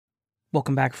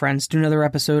Welcome back, friends, to another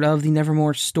episode of the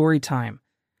Nevermore Storytime.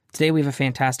 Today we have a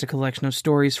fantastic collection of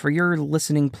stories for your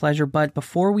listening pleasure, but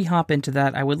before we hop into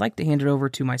that, I would like to hand it over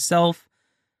to myself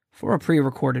for a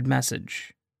pre-recorded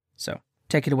message. So,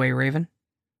 take it away, Raven.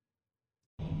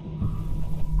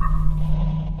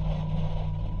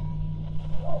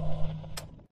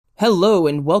 Hello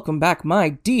and welcome back, my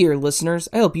dear listeners.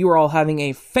 I hope you are all having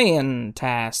a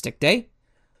fantastic day.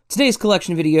 Today's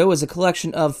collection video is a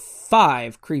collection of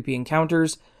 5 creepy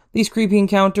encounters. These creepy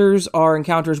encounters are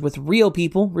encounters with real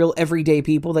people, real everyday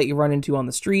people that you run into on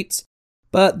the streets,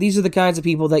 but these are the kinds of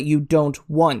people that you don't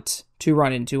want to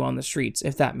run into on the streets,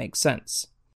 if that makes sense.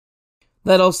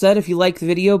 That all said, if you like the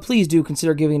video, please do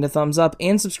consider giving it a thumbs up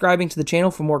and subscribing to the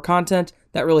channel for more content.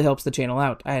 That really helps the channel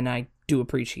out, and I do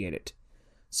appreciate it.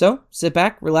 So, sit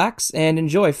back, relax, and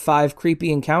enjoy 5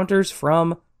 creepy encounters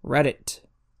from Reddit.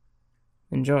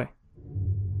 Enjoy.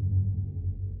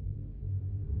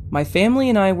 My family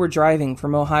and I were driving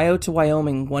from Ohio to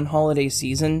Wyoming one holiday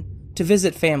season to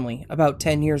visit family about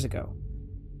 10 years ago.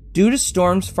 Due to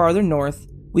storms farther north,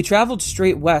 we traveled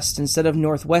straight west instead of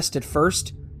northwest at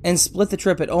first and split the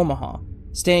trip at Omaha,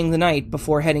 staying the night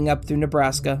before heading up through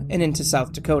Nebraska and into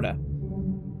South Dakota.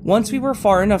 Once we were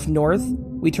far enough north,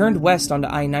 we turned west onto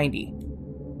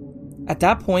I-90. At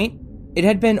that point, it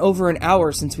had been over an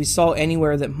hour since we saw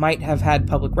anywhere that might have had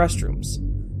public restrooms,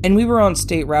 and we were on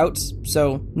state routes,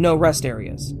 so no rest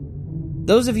areas.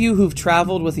 Those of you who've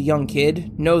traveled with a young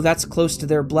kid know that's close to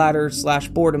their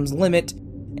bladder/boredom's limit,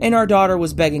 and our daughter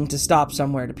was begging to stop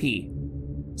somewhere to pee.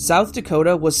 South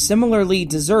Dakota was similarly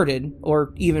deserted,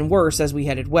 or even worse as we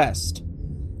headed west.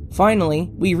 Finally,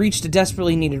 we reached a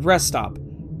desperately needed rest stop,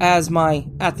 as my,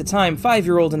 at the time,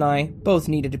 5-year-old and I both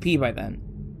needed to pee by then.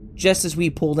 Just as we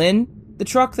pulled in, the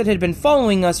truck that had been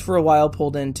following us for a while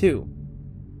pulled in too.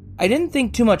 I didn't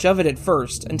think too much of it at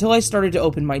first, until I started to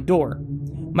open my door.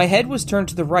 My head was turned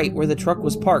to the right where the truck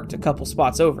was parked a couple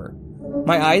spots over.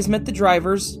 My eyes met the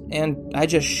driver's, and I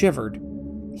just shivered.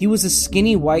 He was a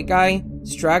skinny white guy,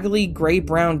 straggly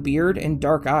gray-brown beard, and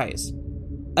dark eyes.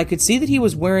 I could see that he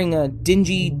was wearing a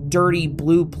dingy, dirty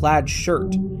blue plaid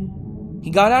shirt. He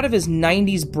got out of his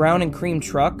 90s brown and cream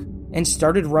truck and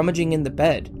started rummaging in the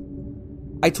bed.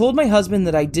 I told my husband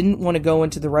that I didn't want to go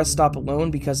into the rest stop alone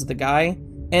because of the guy,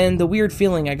 and the weird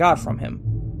feeling I got from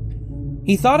him.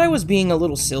 He thought I was being a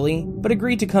little silly, but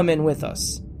agreed to come in with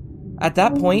us. At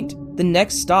that point, the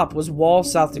next stop was Wall,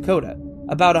 South Dakota,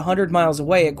 about 100 miles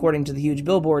away according to the huge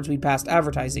billboards we'd passed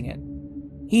advertising it.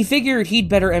 He figured he'd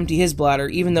better empty his bladder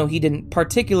even though he didn't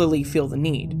particularly feel the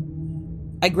need.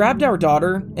 I grabbed our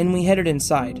daughter, and we headed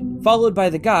inside, followed by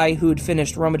the guy who'd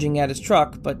finished rummaging at his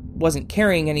truck, but wasn't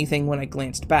carrying anything when I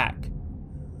glanced back.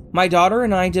 My daughter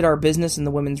and I did our business in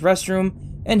the women's restroom,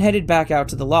 and headed back out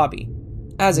to the lobby.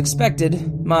 As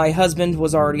expected, my husband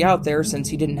was already out there since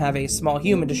he didn't have a small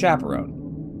human to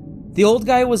chaperone. The old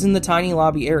guy was in the tiny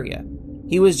lobby area.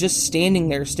 He was just standing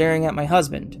there staring at my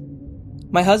husband.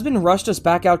 My husband rushed us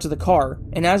back out to the car,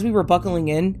 and as we were buckling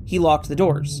in, he locked the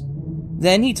doors.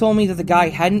 Then he told me that the guy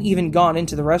hadn't even gone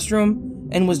into the restroom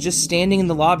and was just standing in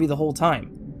the lobby the whole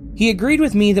time. He agreed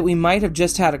with me that we might have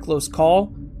just had a close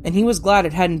call, and he was glad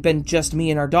it hadn't been just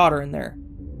me and our daughter in there.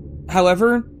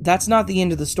 However, that's not the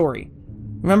end of the story.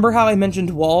 Remember how I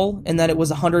mentioned Wall and that it was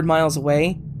 100 miles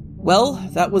away? Well,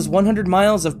 that was 100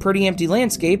 miles of pretty empty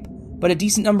landscape, but a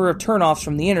decent number of turnoffs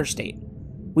from the interstate.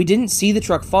 We didn't see the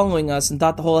truck following us and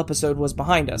thought the whole episode was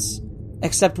behind us.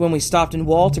 Except when we stopped in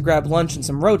Wall to grab lunch and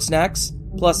some road snacks,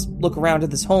 plus look around at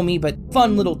this homey but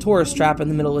fun little tourist trap in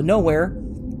the middle of nowhere,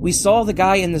 we saw the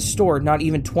guy in the store not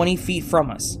even 20 feet from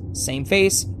us. Same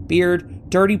face, beard,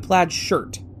 dirty plaid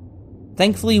shirt.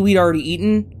 Thankfully, we'd already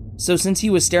eaten, so since he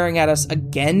was staring at us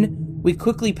again, we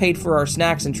quickly paid for our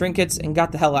snacks and trinkets and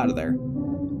got the hell out of there.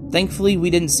 Thankfully, we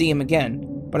didn't see him again,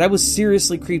 but I was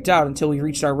seriously creeped out until we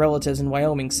reached our relatives in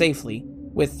Wyoming safely,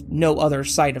 with no other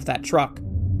sight of that truck.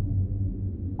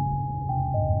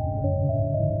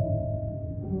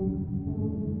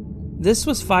 This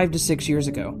was 5 to 6 years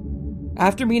ago.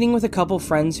 After meeting with a couple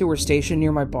friends who were stationed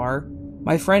near my bar,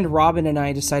 my friend Robin and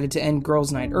I decided to end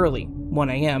girls' night early, 1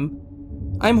 a.m.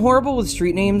 I'm horrible with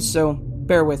street names, so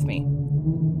bear with me.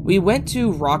 We went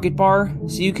to Rocket Bar,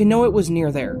 so you can know it was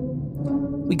near there.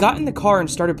 We got in the car and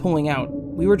started pulling out.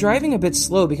 We were driving a bit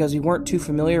slow because we weren't too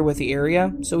familiar with the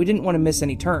area, so we didn't want to miss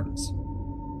any turns.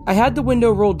 I had the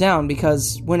window rolled down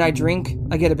because, when I drink,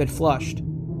 I get a bit flushed.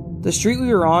 The street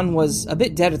we were on was a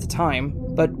bit dead at the time,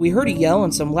 but we heard a yell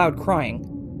and some loud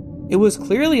crying. It was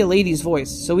clearly a lady's voice,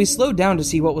 so we slowed down to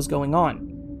see what was going on.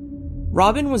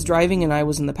 Robin was driving and I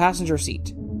was in the passenger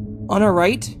seat. On our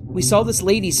right, we saw this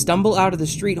lady stumble out of the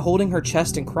street holding her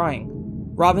chest and crying.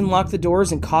 Robin locked the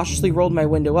doors and cautiously rolled my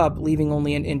window up, leaving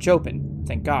only an inch open.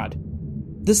 Thank God.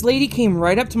 This lady came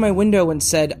right up to my window and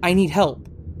said, "I need help."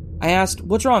 I asked,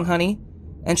 "What's wrong, honey?"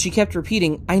 And she kept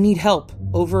repeating, "I need help,"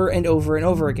 over and over and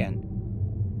over again.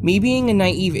 Me being a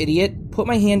naive idiot, put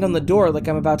my hand on the door like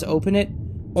I'm about to open it,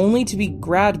 only to be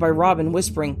grabbed by Robin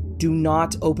whispering, "Do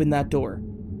not open that door."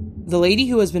 The lady,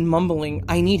 who has been mumbling,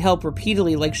 "I need help,"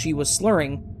 repeatedly like she was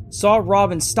slurring, saw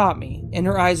Robin stop me, and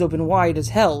her eyes open wide as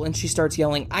hell, and she starts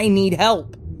yelling, "I need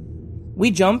help."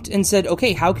 We jumped and said,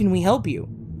 "Okay, how can we help you?"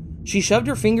 She shoved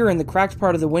her finger in the cracked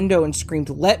part of the window and screamed,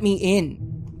 "Let me in."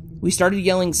 We started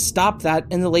yelling, "Stop that,"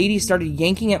 and the lady started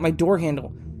yanking at my door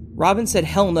handle. Robin said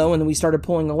hell no, and then we started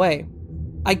pulling away.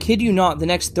 I kid you not, the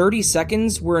next 30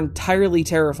 seconds were entirely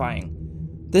terrifying.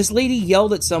 This lady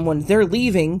yelled at someone, "They're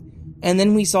leaving," and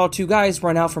then we saw two guys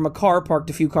run out from a car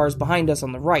parked a few cars behind us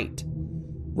on the right.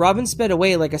 Robin sped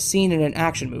away like a scene in an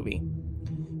action movie.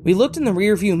 We looked in the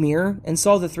rearview mirror and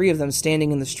saw the three of them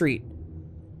standing in the street.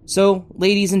 So,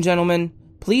 ladies and gentlemen,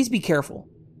 please be careful.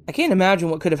 I can't imagine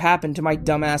what could have happened to my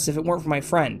dumbass if it weren't for my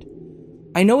friend.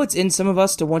 I know it's in some of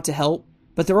us to want to help,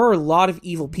 but there are a lot of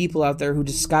evil people out there who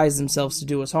disguise themselves to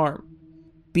do us harm.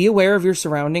 Be aware of your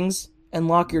surroundings, and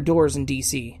lock your doors in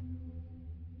DC.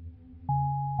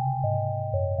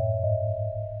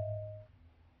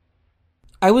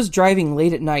 I was driving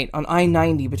late at night on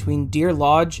I-90 between Deer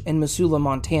Lodge and Missoula,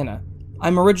 Montana.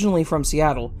 I'm originally from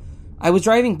Seattle. I was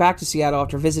driving back to Seattle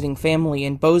after visiting family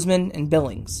in Bozeman and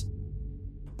Billings.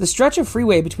 The stretch of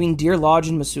freeway between Deer Lodge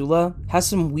and Missoula has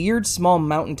some weird small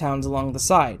mountain towns along the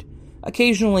side,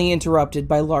 occasionally interrupted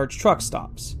by large truck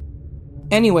stops.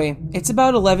 Anyway, it's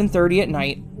about 11:30 at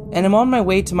night, and I'm on my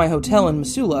way to my hotel in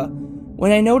Missoula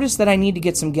when I notice that I need to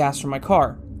get some gas for my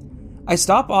car. I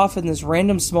stop off in this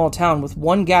random small town with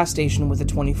one gas station with a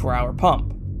 24-hour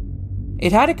pump.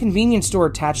 It had a convenience store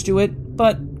attached to it,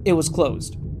 but it was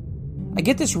closed. I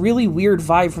get this really weird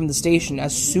vibe from the station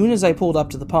as soon as I pulled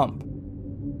up to the pump.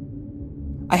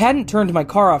 I hadn't turned my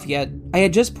car off yet. I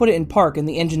had just put it in park and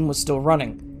the engine was still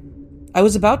running. I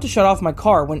was about to shut off my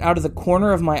car when out of the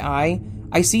corner of my eye,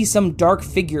 I see some dark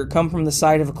figure come from the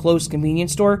side of a closed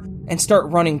convenience store and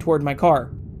start running toward my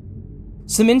car.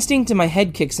 Some instinct in my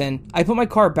head kicks in, I put my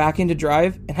car back into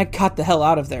drive, and I got the hell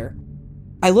out of there.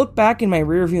 I look back in my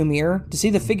rearview mirror to see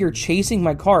the figure chasing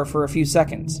my car for a few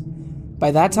seconds.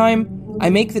 By that time, I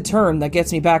make the turn that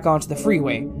gets me back onto the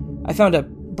freeway. I found a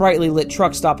brightly lit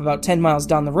truck stop about 10 miles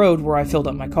down the road where I filled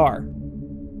up my car.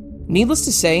 Needless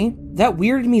to say, that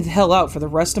weirded me the hell out for the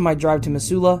rest of my drive to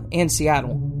Missoula and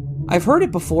Seattle. I've heard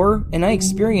it before, and I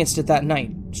experienced it that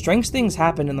night. Strange things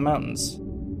happen in the mountains.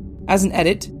 As an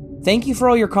edit, thank you for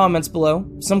all your comments below,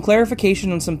 some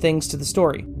clarification on some things to the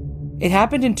story. It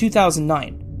happened in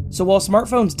 2009, so while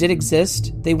smartphones did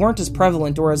exist, they weren't as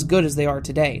prevalent or as good as they are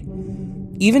today.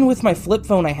 Even with my flip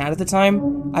phone I had at the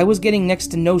time, I was getting next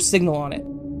to no signal on it.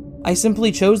 I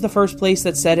simply chose the first place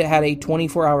that said it had a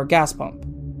 24-hour gas pump.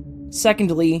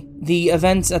 Secondly, the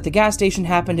events at the gas station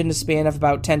happened in a span of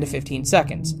about 10 to 15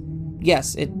 seconds.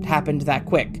 Yes, it happened that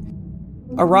quick.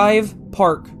 Arrive,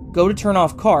 park, go to turn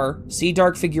off car, see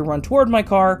dark figure run toward my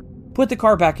car, put the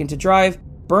car back into drive,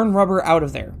 burn rubber out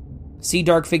of there. See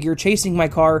dark figure chasing my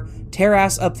car, tear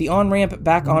ass up the on-ramp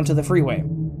back onto the freeway.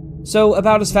 So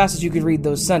about as fast as you could read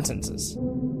those sentences.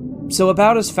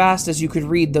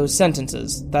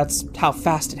 That's how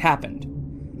fast it happened.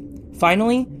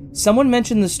 Finally, someone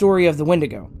mentioned the story of the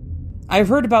Wendigo. I've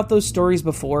heard about those stories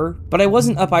before, but I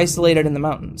wasn't up isolated in the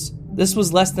mountains. This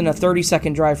was less than a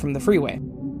 30-second drive from the freeway.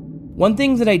 One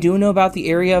thing that I do know about the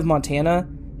area of Montana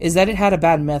is that it had a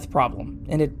bad meth problem,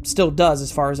 and it still does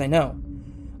as far as I know.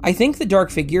 I think the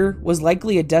dark figure was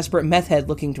likely a desperate meth head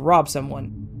looking to rob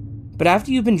someone. But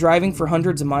after you've been driving for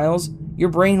hundreds of miles, your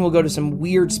brain will go to some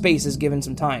weird spaces given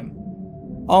some time.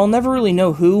 I'll never really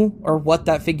know who or what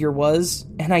that figure was,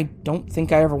 and I don't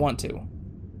think I ever want to.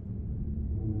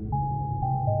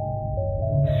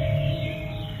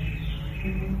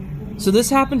 So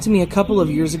this happened to me a couple of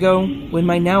years ago when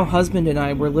my now husband and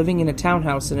I were living in a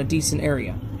townhouse in a decent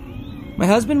area. My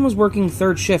husband was working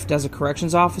third shift as a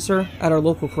corrections officer at our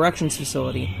local corrections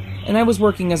facility, and I was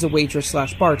working as a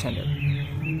waitress/bartender.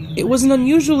 It was an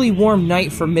unusually warm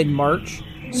night for mid-March,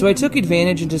 so I took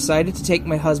advantage and decided to take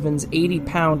my husband's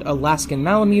 80-pound Alaskan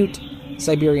Malamute,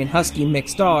 Siberian Husky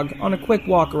mixed dog on a quick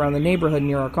walk around the neighborhood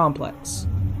near our complex.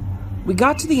 We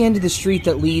got to the end of the street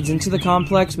that leads into the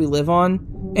complex we live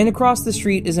on, and across the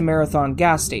street is a Marathon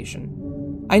gas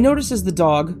station. I notice as the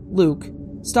dog, Luke,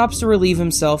 stops to relieve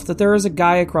himself that there is a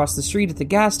guy across the street at the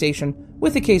gas station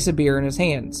with a case of beer in his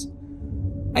hands.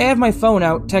 I have my phone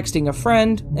out texting a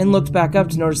friend and looked back up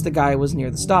to notice the guy was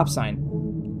near the stop sign.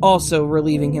 also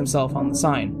relieving himself on the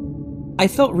sign. I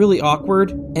felt really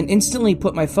awkward and instantly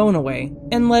put my phone away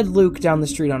and led Luke down the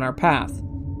street on our path.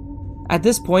 At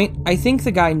this point, I think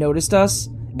the guy noticed us,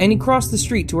 and he crossed the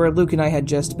street to where Luke and I had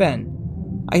just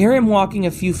been. I hear him walking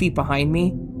a few feet behind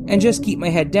me, and just keep my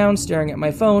head down staring at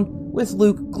my phone with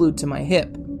Luke glued to my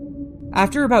hip.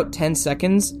 After about 10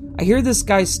 seconds, I hear this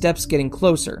guy's steps getting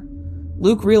closer.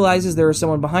 Luke realizes there is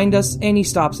someone behind us, and he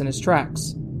stops in his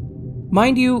tracks.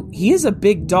 Mind you, he is a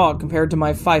big dog compared to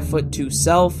my 5'2"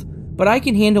 self, but I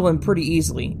can handle him pretty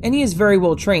easily, and he is very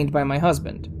well trained by my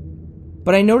husband.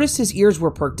 But I noticed his ears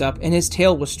were perked up and his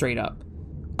tail was straight up.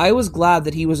 I was glad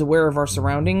that he was aware of our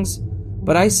surroundings,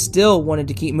 but I still wanted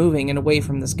to keep moving and away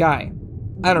from this guy.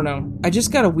 I don't know, I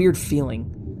just got a weird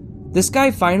feeling. This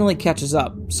guy finally catches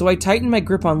up, so I tighten my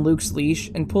grip on Luke's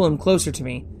leash and pull him closer to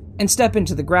me, and step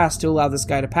into the grass to allow this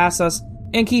guy to pass us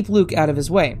and keep Luke out of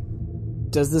his way.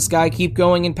 Does this guy keep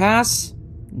going and pass?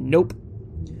 Nope.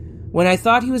 When I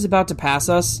thought he was about to pass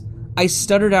us, I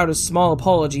stuttered out a small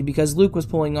apology because Luke was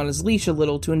pulling on his leash a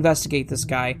little to investigate this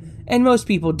guy, and most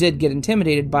people did get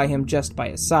intimidated by him just by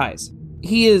his size.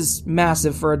 He is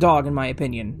massive for a dog, in my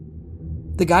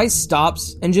opinion. The guy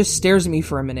stops and just stares at me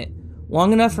for a minute,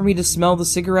 long enough for me to smell the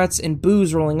cigarettes and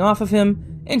booze rolling off of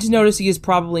him, and to notice he is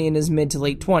probably in his mid to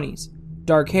late 20s.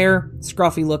 Dark hair,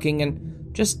 scruffy looking,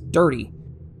 and just dirty.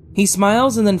 He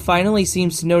smiles and then finally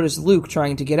seems to notice Luke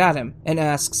trying to get at him, and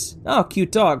asks, "Oh,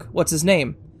 cute dog, what's his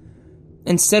name?"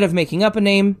 Instead of making up a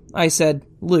name, I said,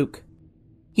 Luke.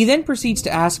 He then proceeds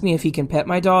to ask me if he can pet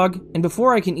my dog, and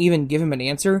before I can even give him an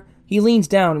answer, he leans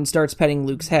down and starts petting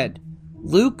Luke's head.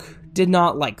 Luke did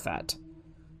not like that.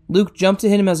 Luke jumped to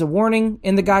hit him as a warning,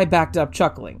 and the guy backed up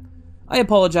chuckling. I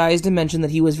apologized and mentioned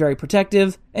that he was very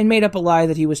protective, and made up a lie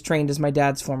that he was trained as my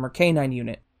dad's former canine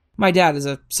unit. My dad is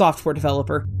a software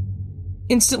developer.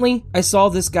 Instantly, I saw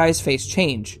this guy's face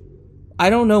change.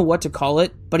 I don't know what to call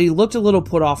it, but he looked a little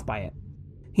put off by it.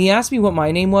 He asked me what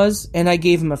my name was, and I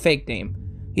gave him a fake name.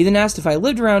 He then asked if I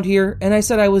lived around here, and I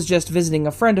said I was just visiting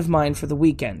a friend of mine for the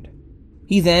weekend.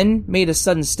 He then made a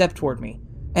sudden step toward me,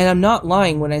 and I'm not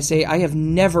lying when I say I have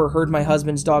never heard my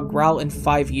husband's dog growl in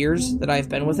 5 years that I've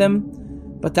been with him,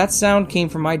 but that sound came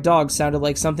from my dog sounded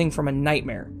like something from a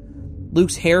nightmare.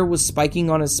 Luke's hair was spiking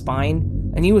on his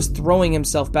spine, and he was throwing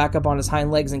himself back up on his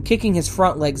hind legs and kicking his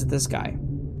front legs at this guy.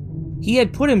 He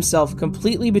had put himself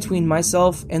completely between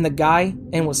myself and the guy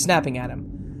and was snapping at him.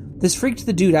 This freaked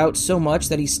the dude out so much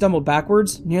that he stumbled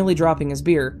backwards, nearly dropping his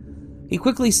beer. He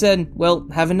quickly said, "Well,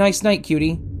 have a nice night,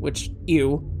 cutie," which,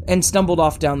 ew, and stumbled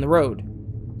off down the road.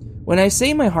 When I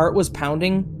say my heart was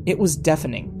pounding, it was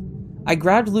deafening. I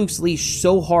grabbed Luke's leash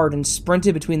so hard and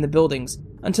sprinted between the buildings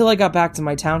until I got back to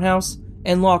my townhouse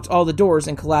and locked all the doors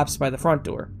and collapsed by the front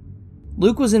door.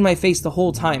 Luke was in my face the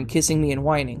whole time, kissing me and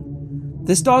whining.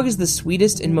 This dog is the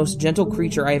sweetest and most gentle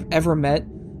creature I have ever met,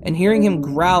 and hearing him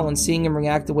growl and seeing him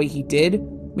react the way he did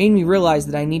made me realize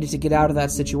that I needed to get out of that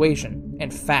situation,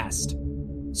 and fast.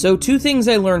 So 2 things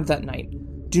I learned that night.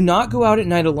 Do not go out at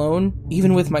night alone,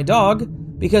 even with my dog,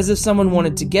 because if someone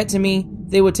wanted to get to me,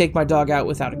 they would take my dog out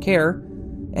without a care.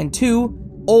 And 2,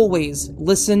 always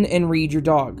listen and read your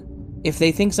dog. If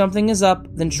they think something is up,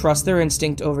 then trust their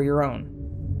instinct over your own.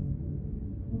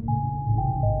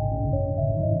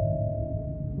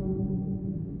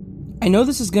 I know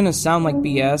this is going to sound like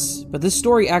BS, but this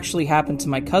story actually happened to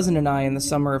my cousin and I in the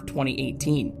summer of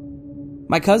 2018.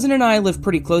 My cousin and I live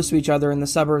pretty close to each other in the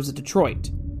suburbs of Detroit.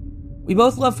 We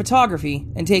both love photography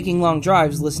and taking long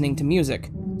drives listening to music,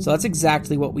 so that's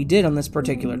exactly what we did on this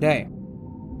particular day.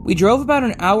 We drove about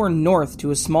an hour north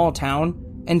to a small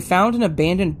town and found an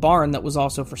abandoned barn that was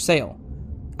also for sale.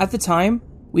 At the time,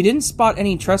 we didn't spot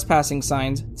any trespassing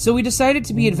signs, so we decided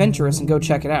to be adventurous and go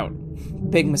check it out.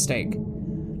 Big mistake.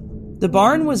 The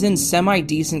barn was in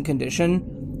semi-decent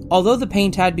condition, although the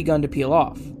paint had begun to peel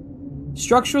off.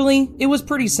 Structurally, it was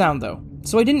pretty sound though,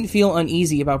 so I didn't feel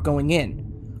uneasy about going in.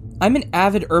 I'm an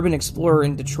avid urban explorer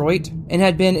in Detroit, and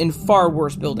had been in far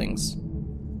worse buildings.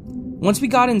 Once we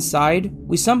got inside,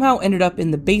 we somehow ended up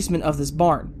in the basement of this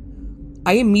barn.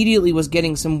 I immediately was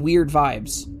getting some weird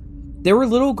vibes. There were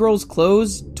little girls'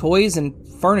 clothes, toys, and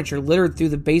furniture littered through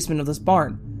the basement of this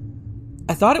barn.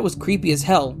 I thought it was creepy as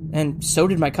hell, and so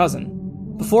did my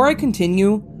cousin. Before I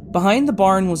continue, behind the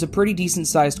barn was a pretty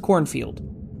decent-sized cornfield.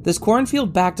 This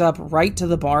cornfield backed up right to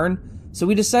the barn, so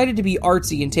we decided to be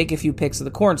artsy and take a few pics of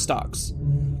the corn stalks.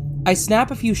 I snap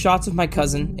a few shots of my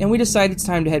cousin, and we decide it's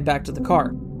time to head back to the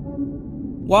car.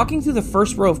 Walking through the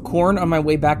first row of corn on my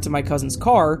way back to my cousin's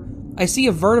car, I see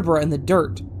a vertebra in the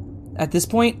dirt. At this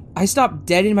point, I stop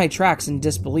dead in my tracks in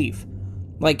disbelief.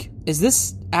 Like, is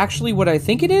this actually what I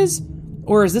think it is?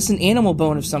 Or is this an animal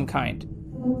bone of some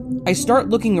kind? I start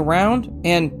looking around,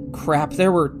 and crap,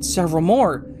 there were several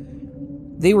more.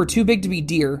 They were too big to be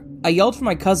deer. I yelled for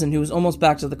my cousin, who was almost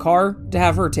back to the car, to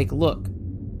have her take a look.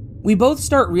 We both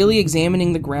start really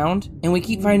examining the ground, and we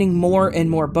keep finding more and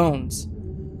more bones.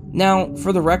 Now,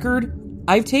 for the record,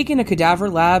 I've taken a cadaver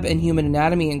lab in human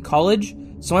anatomy in college,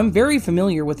 so I'm very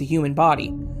familiar with the human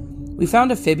body. We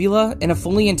found a fibula and a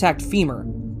fully intact femur.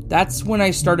 That's when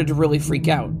I started to really freak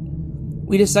out.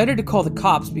 We decided to call the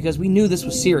cops because we knew this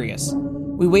was serious.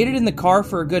 We waited in the car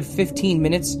for a good 15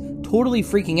 minutes, totally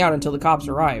freaking out until the cops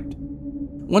arrived.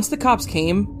 Once the cops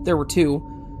came, there were two,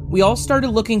 we all started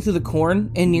looking through the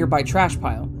corn and nearby trash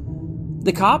pile.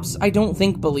 The cops, I don't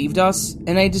think, believed us,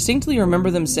 and I distinctly remember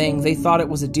them saying they thought it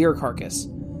was a deer carcass.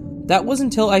 That was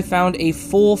until I found a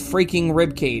full freaking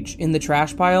ribcage in the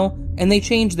trash pile, and they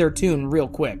changed their tune real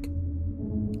quick.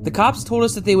 The cops told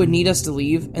us that they would need us to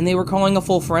leave, and they were calling a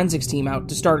full forensics team out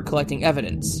to start collecting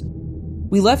evidence.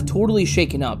 We left totally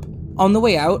shaken up. On the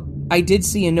way out, I did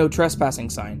see a no trespassing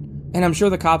sign, and I'm sure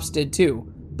the cops did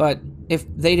too, but if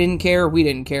they didn't care, we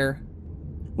didn't care.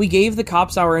 We gave the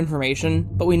cops our information,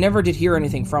 but we never did hear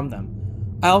anything from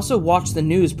them. I also watched the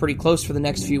news pretty close for the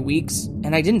next few weeks,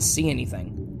 and I didn't see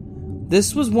anything.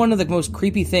 This was one of the most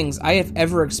creepy things I have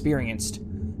ever experienced.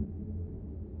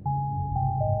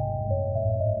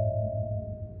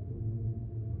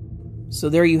 So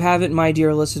there you have it, my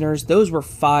dear listeners. Those were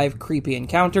 5 creepy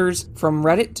encounters from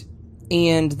Reddit,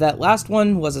 and that last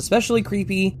one was especially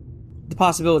creepy. The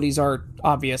possibilities are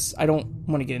obvious. I don't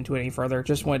want to get into it any further.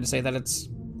 Just wanted to say that it's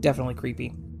definitely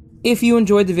creepy. If you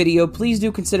enjoyed the video, please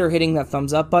do consider hitting that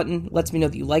thumbs up button. It lets me know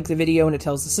that you like the video and it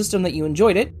tells the system that you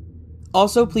enjoyed it.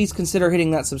 Also, please consider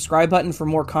hitting that subscribe button for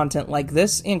more content like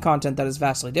this and content that is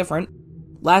vastly different.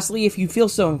 Lastly, if you feel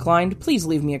so inclined, please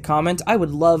leave me a comment. I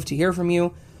would love to hear from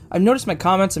you. I've noticed my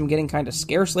comments I'm getting kind of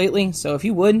scarce lately, so if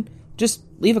you would, just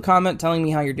leave a comment telling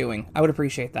me how you're doing. I would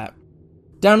appreciate that.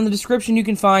 Down in the description, you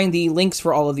can find the links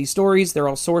for all of these stories. They're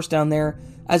all sourced down there,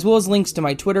 as well as links to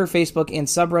my Twitter, Facebook, and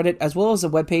subreddit, as well as a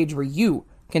webpage where you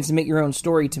can submit your own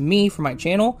story to me for my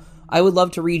channel. I would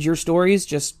love to read your stories.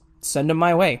 Just send them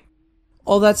my way.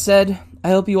 All that said, I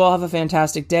hope you all have a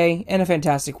fantastic day and a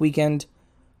fantastic weekend.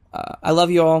 I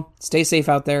love you all. Stay safe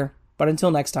out there. But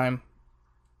until next time,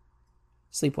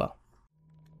 sleep well.